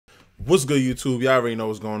What's good, YouTube? Y'all already know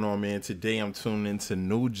what's going on, man. Today I'm tuning into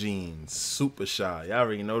NewJeans, Super Shy. Y'all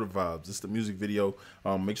already know the vibes. It's the music video.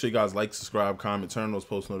 Make sure you guys like, subscribe, comment, turn on those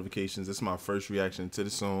post notifications. This is my first reaction to the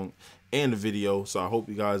song and the video, so I hope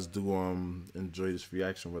you guys do enjoy this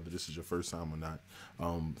reaction, whether this is your first time or not.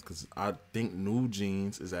 Because I think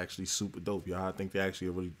NewJeans is actually super dope, y'all. I think they're actually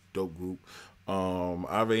a really dope group. I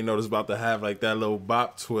already know it's about to have like that little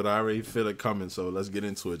bop to it. I already feel it coming, so let's get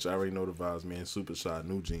into it. I already know the vibes, man. Super Shy,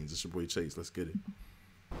 NewJeans. It's your boy Chase. Let's get it.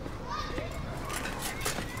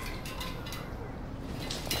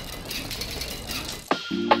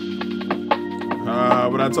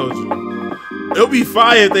 What I told you. It'll be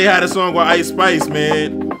fire if they had a song with Ice Spice,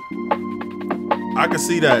 man. I can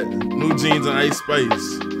see that. NewJeans and Ice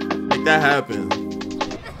Spice. Make that happen.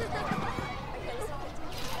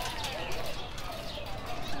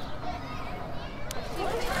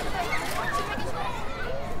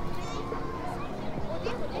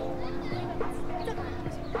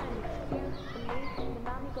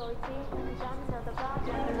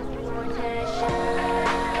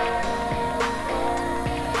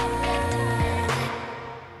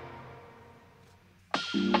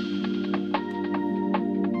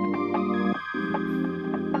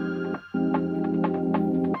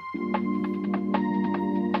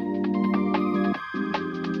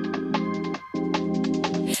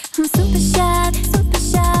 I'm super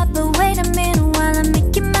shy, but wait a minute while I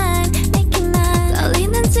make you mine,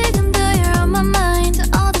 떨리는 지금도 you're on my mind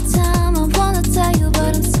all the time. I wanna tell you,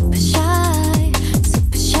 but I'm super shy.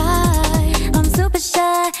 I'm super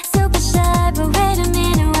shy, but wait a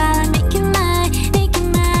minute while I make you mine,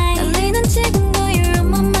 떨리는 지금도 you're on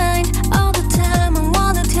my mind all the time. I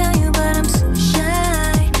wanna tell you, but I'm super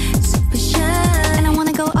shy. And I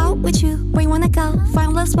wanna go out with you, where you wanna go?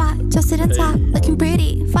 Find a little spot, just sit on top, looking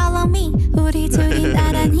pretty. Follow me, 우리 둘이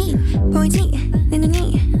나란히 보이지? 내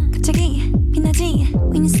눈이 갑자기 빛나지?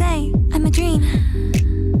 When you say I'm a dream,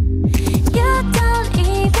 you don't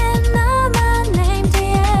even know my name, do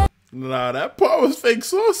you? Nah, that part was fake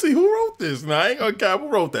saucy. Who wrote this? Nah, I ain't gonna cap. Who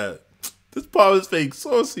wrote that? This part was fake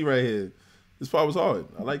saucy right here. This part was hard.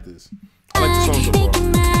 I like this. I like the song so far.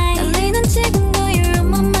 떨리는 지금도 you're on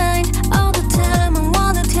my mind all the time. I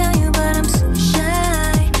wanna tell you, but I'm super shy.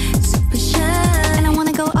 And I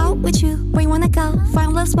wanna go out with you, where you wanna go?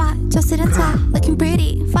 Find a little spot, just sit on top, looking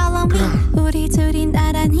pretty. Follow me, 우리 둘이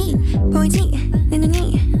나란히 보이지? 내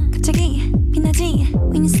눈이 갑자기 빛나지?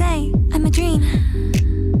 When you say I'm a dream,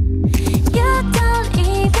 you don't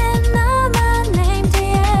even know my name, do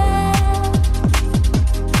you?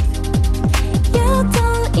 You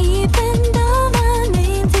don't even know my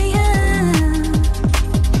name, do you?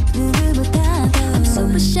 누구보다도 I'm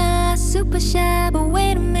super shy, but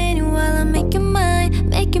wait a minute while I make you mine,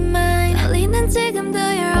 떨리는 지금도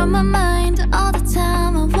you're on my mind all the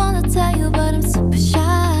time. I wanna tell you, but I'm super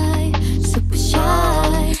shy. I'm super shy,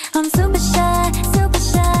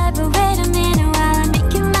 but wait a minute while I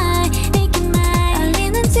make you mine,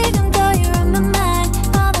 떨리는 지금도 you're on my mind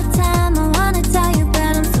all the time. I wanna tell you,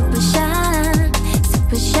 but I'm super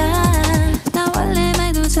shy. 나 원래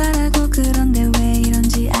말도 잘하고 그런데 왜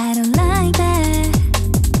이런지 I don't like that.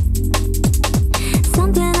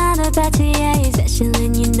 Something out about you, yeah, especially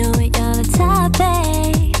when you know it, you're the top,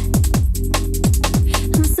 babe.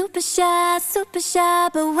 I'm super shy,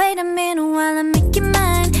 but wait a minute while I make you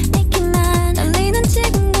mine, 떨리는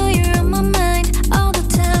지금도 you're on my mind all the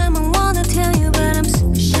time. I wanna tell you, but I'm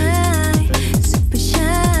super shy.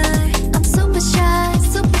 I'm super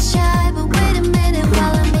shy, but wait a minute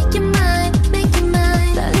while I make you mine,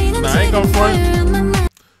 떨리는 Nah, I ain't gonna 지금도 front. you're on my mind.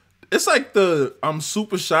 It's like the I'm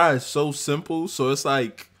super shy is so simple, so it's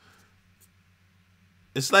like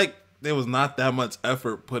there was not that much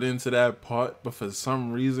effort put into that part, but for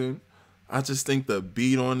some reason, I just think the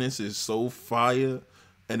beat on this is so fire,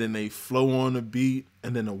 and then they flow on the beat,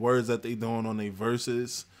 and then the words that they doing on their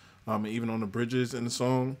verses, even on the bridges in the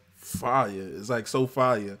song, fire. It's like so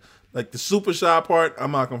fire. Like the super shy part,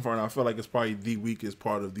 I'm not confirming. I feel like it's probably the weakest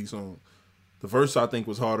part of the song. The verse I think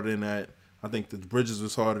was harder than that. I think the bridges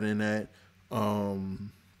was harder than that.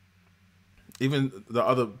 Even the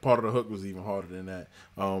other part of the hook was even harder than that.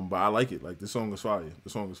 But I like it. Like this song is fire. The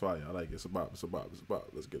song is fire. I like it. It's a bop.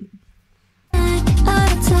 Let's get it. All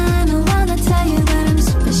the time I wanna tell you, but I'm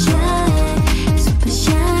super shy.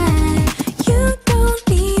 You don't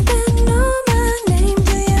even know my name,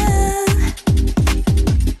 do you?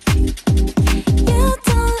 You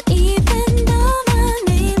don't even know my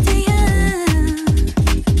name, do you?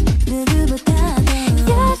 누구보다도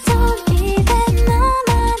You don't even know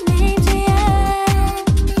my name, do you?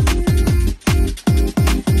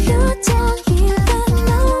 You don't even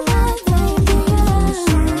know my name, do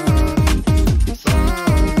you?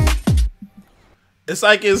 It's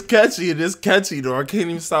like it's catchy. It is catchy though. I can't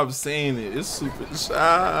even stop saying it. It's super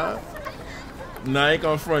shy. Nah, I ain't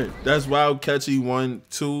gonna front. That's wild, catchy. 1,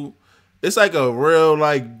 2. It's like a real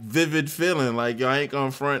like vivid feeling. Like yo, I ain't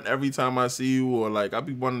gonna front every time I see you, or like I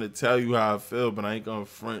be wanting to tell you how I feel, but I ain't gonna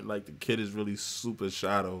front. Like the kid is really super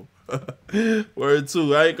shy though. Word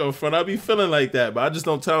 2. I ain't gonna front. I be feeling like that, but I just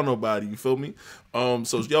don't tell nobody. You feel me?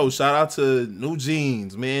 So yo, shout out to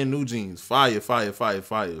NewJeans, man. NewJeans,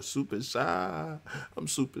 fire. Super shy. I'm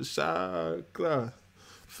super shy.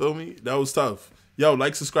 Feel me? That was tough. Yo,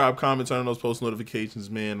 like, subscribe, comment, turn on those post notifications,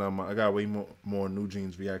 man. I got way more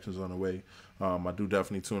NewJeans reactions on the way. I do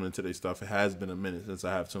definitely tune into their stuff. It has been a minute since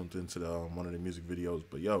I have tuned into one of the music videos,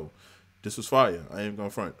 but yo, this was fire. I ain't gonna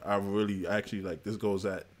front. I really actually like this. Goes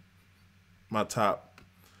at my top.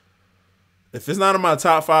 If it's not in my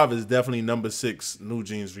top 5, it's definitely number 6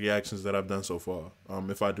 NewJeans reactions that I've done so far.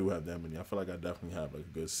 If I do have that many, I feel like I definitely have like a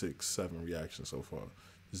good 6, 7 reactions so far.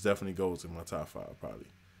 This definitely goes in my top 5, probably.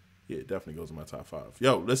 Yeah, it definitely goes in my top 5.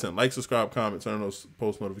 Yo, listen, like, subscribe, comment, turn on those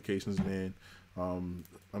post notifications, man.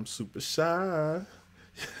 I'm super shy.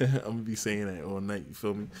 I'm gonna be saying that all night. You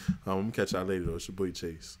feel me? I'm gonna catch y'all later though. It's your boy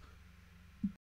Chase.